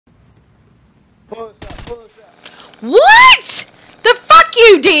What? The fuck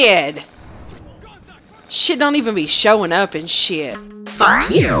you did? Shit don't even be showing up and shit. Fuck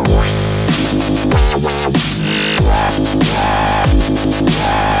you.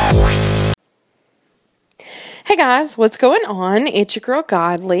 Hey guys, what's going on? It's your girl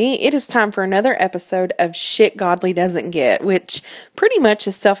Godly. It is time for another episode of Shit Godly Doesn't Get, which pretty much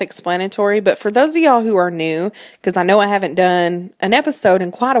is self-explanatory, but for those of y'all who are new, because I know I haven't done an episode in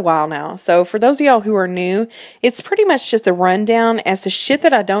quite a while now, so for those of y'all who are new, it's pretty much just a rundown as to shit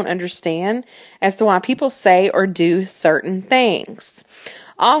that I don't understand, as to why people say or do certain things.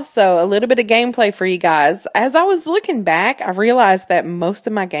 Also, a little bit of gameplay for you guys. As I was looking back, I realized that most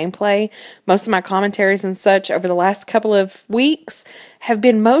of my gameplay, most of my commentaries and such over the last couple of weeks have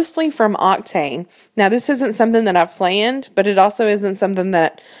been mostly from Octane. Now, this isn't something that I've planned, but it also isn't something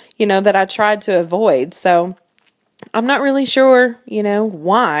that, that I tried to avoid. So, I'm not really sure,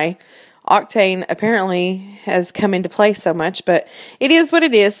 why Octane apparently has come into play so much, but it is what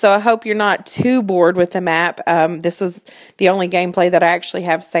it is, so I hope you're not too bored with the map. This was the only gameplay that I actually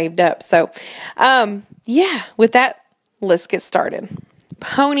have saved up. So, yeah, with that, let's get started.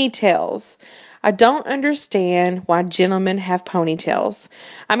 Ponytails. I don't understand why gentlemen have ponytails.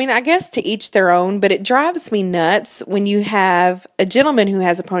 I mean, I guess to each their own, but it drives me nuts when you have a gentleman who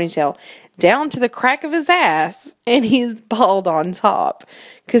has a ponytail down to the crack of his ass and he's bald on top.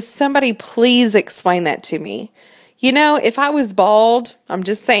 Because somebody please explain that to me. If I was bald, I'm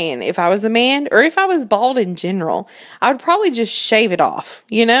just saying, if I was a man or if I was bald in general, I would probably just shave it off,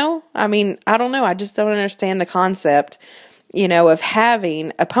 I mean, I don't know. I just don't understand the concept of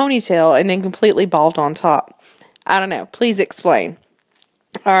having a ponytail and then completely bald on top. I don't know. Please explain.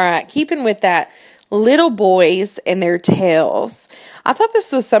 All right. Keeping with that, little boys and their tails. I thought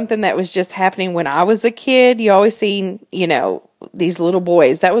this was something that was just happening when I was a kid. You always seen, these little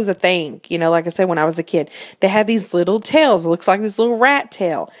boys. That was a thing. Like I said, when I was a kid, they had these little tails. It looks like this little rat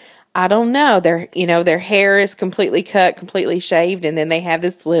tail. I don't know. Their hair is completely cut, completely shaved, and then they have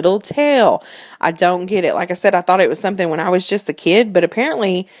this little tail. I don't get it. Like I said, I thought it was something when I was just a kid, but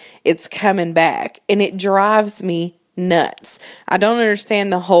apparently it's coming back, and it drives me nuts. I don't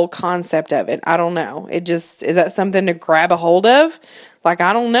understand the whole concept of it. I don't know. Is that something to grab a hold of? Like,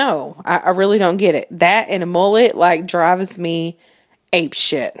 I don't know. I really don't get it. That and a mullet, drives me ape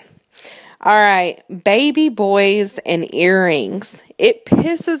shit. All right, baby boys and earrings. It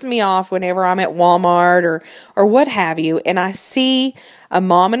pisses me off whenever I'm at Walmart or what have you, and I see a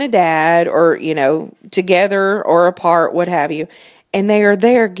mom and a dad or, together or apart, what have you, and they are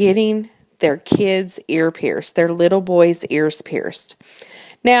there getting their kids' ear pierced, their little boys' ears pierced.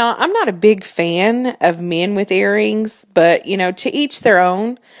 Now, I'm not a big fan of men with earrings, but, to each their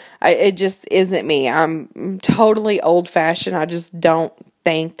own. It just isn't me. I'm totally old-fashioned. I just don't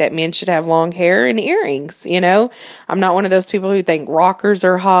think that men should have long hair and earrings, I'm not one of those people who think rockers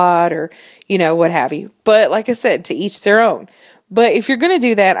are hot or, what have you. But like I said, to each their own. But if you're going to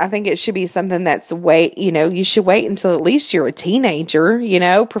do that, I think it should be something that's you should wait until at least you're a teenager,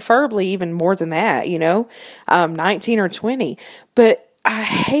 preferably even more than that, 19 or 20. But I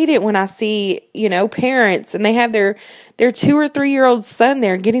hate it when I see, parents and they have their 2 or 3 year old son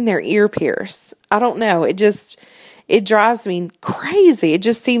there getting their ear pierced. I don't know. It drives me crazy. It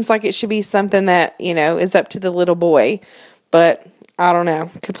just seems like it should be something that, is up to the little boy. But I don't know.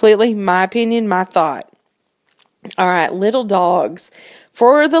 Completely my opinion, my thought. All right, little dogs.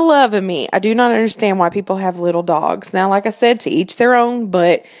 For the love of me, I do not understand why people have little dogs. Now, like I said, to each their own,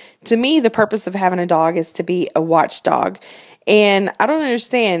 but to me, the purpose of having a dog is to be a watchdog. And I don't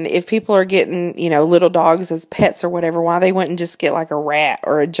understand if people are getting, little dogs as pets or whatever, why they wouldn't just get like a rat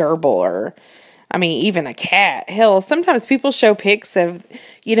or a gerbil or, even a cat. Hell, sometimes people show pics of,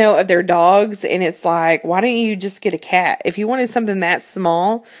 of their dogs, and it's like, why didn't you just get a cat? If you wanted something that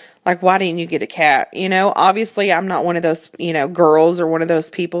small, like, why didn't you get a cat? Obviously, I'm not one of those, girls or one of those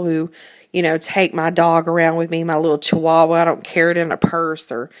people who, take my dog around with me, my little chihuahua. I don't carry it in a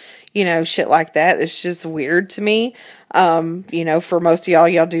purse or, shit like that. It's just weird to me. For most of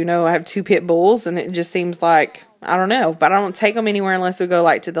y'all do know I have 2 pit bulls, and it just seems like, I don't know, but I don't take them anywhere unless we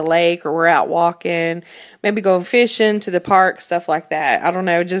go to the lake or we're out walking, maybe go fishing to the park, stuff like that. I don't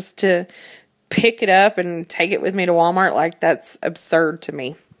know, just to pick it up and take it with me to Walmart, that's absurd to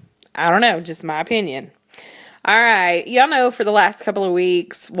me. I don't know, just my opinion. All right. Y'all know for the last couple of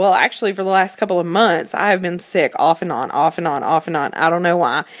weeks, well, actually for the last couple of months, I have been sick off and on, off and on, off and on. I don't know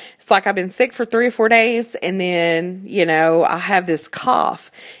why. It's like I've been sick for 3 or 4 days, and then, you know, I have this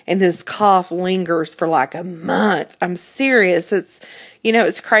cough, and this cough lingers for like a month. I'm serious. It's, you know,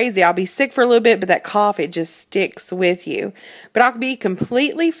 it's crazy. I'll be sick for a little bit, but that cough, it just sticks with you. But I'll be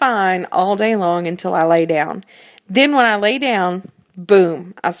completely fine all day long until I lay down. Then when I lay down,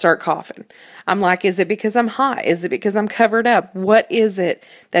 boom, I start coughing. I'm like, is it because I'm hot? Is it because I'm covered up? What is it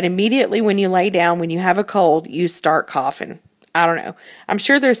that immediately when you lay down, when you have a cold, you start coughing? I don't know. I'm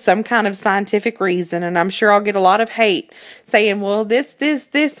sure there's some kind of scientific reason, and I'm sure I'll get a lot of hate saying, well, this,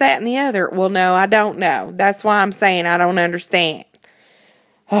 that, and the other. Well, no, I don't know. That's why I'm saying I don't understand.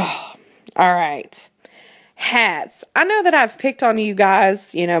 Oh, all right. Hats. I know that I've picked on you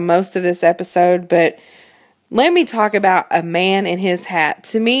guys, you know, most of this episode, but let me talk about a man in his hat.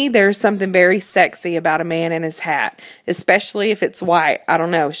 To me, there's something very sexy about a man in his hat, especially if it's white. I don't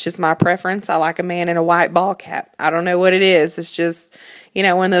know. It's just my preference. I like a man in a white ball cap. I don't know what it is. It's just, you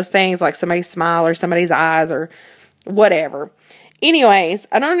know, one of those things like somebody's smile or somebody's eyes or whatever. Anyways,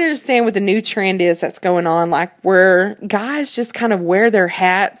 I don't understand what the new trend is that's going on, like where guys just kind of wear their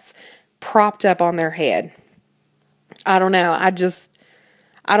hats propped up on their head. I don't know.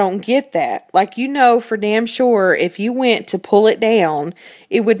 I don't get that. Like, you know, for damn sure, if you went to pull it down,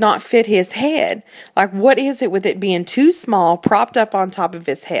 it would not fit his head. Like, what is it with it being too small, propped up on top of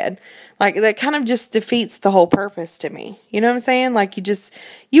his head? Like, that kind of just defeats the whole purpose to me. You know what I'm saying? Like,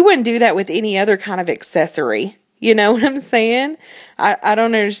 you wouldn't do that with any other kind of accessory. You know what I'm saying? I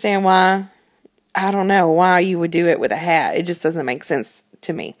don't understand why. I don't know why you would do it with a hat. It just doesn't make sense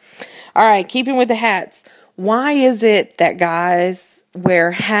to me. All right, keeping with the hats. Why is it that guys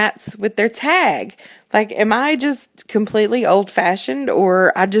wear hats with their tag? Like, am I just completely old-fashioned,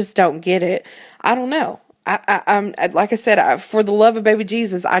 or I just don't get it? I don't know. I'm like I said, for the love of baby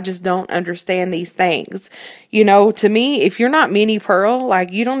Jesus, I just don't understand these things. You know, to me, if you're not Minnie Pearl,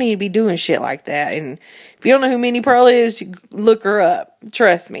 like, you don't need to be doing shit like that. And if you don't know who Minnie Pearl is, look her up.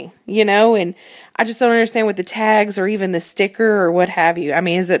 Trust me, you know, and I just don't understand with the tags or even the sticker or what have you. I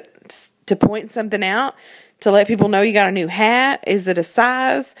mean, is it to point something out, to let people know you got a new hat? Is it a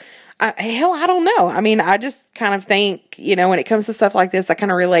size? Hell, I don't know. I mean, I just kind of think, you know, when it comes to stuff like this, I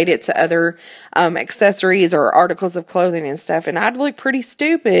kind of relate it to other accessories or articles of clothing and stuff. And I'd look pretty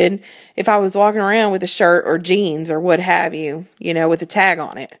stupid if I was walking around with a shirt or jeans or what have you, you know, with a tag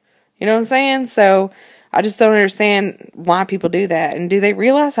on it. You know what I'm saying? So I just don't understand why people do that. And do they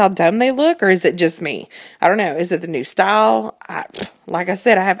realize how dumb they look, or is it just me? I don't know. Is it the new style? Like I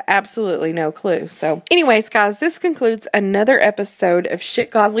said, I have absolutely no clue. So anyways, guys, this concludes another episode of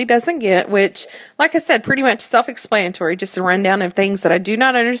Shit Godly Doesn't Get, which, like I said, pretty much self-explanatory, just a rundown of things that I do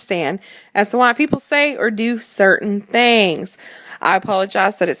not understand as to why people say or do certain things. I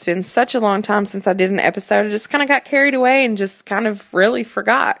apologize that it's been such a long time since I did an episode. I just kind of got carried away and just kind of really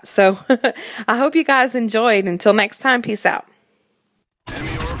forgot. So I hope you guys enjoyed. Until next time, peace out.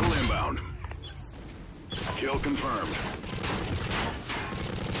 Enemy Oracle inbound. Kill confirmed.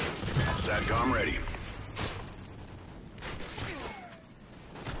 SATCOM ready.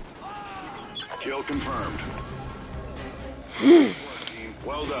 Kill confirmed.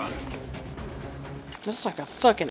 Well done. Looks like a fucking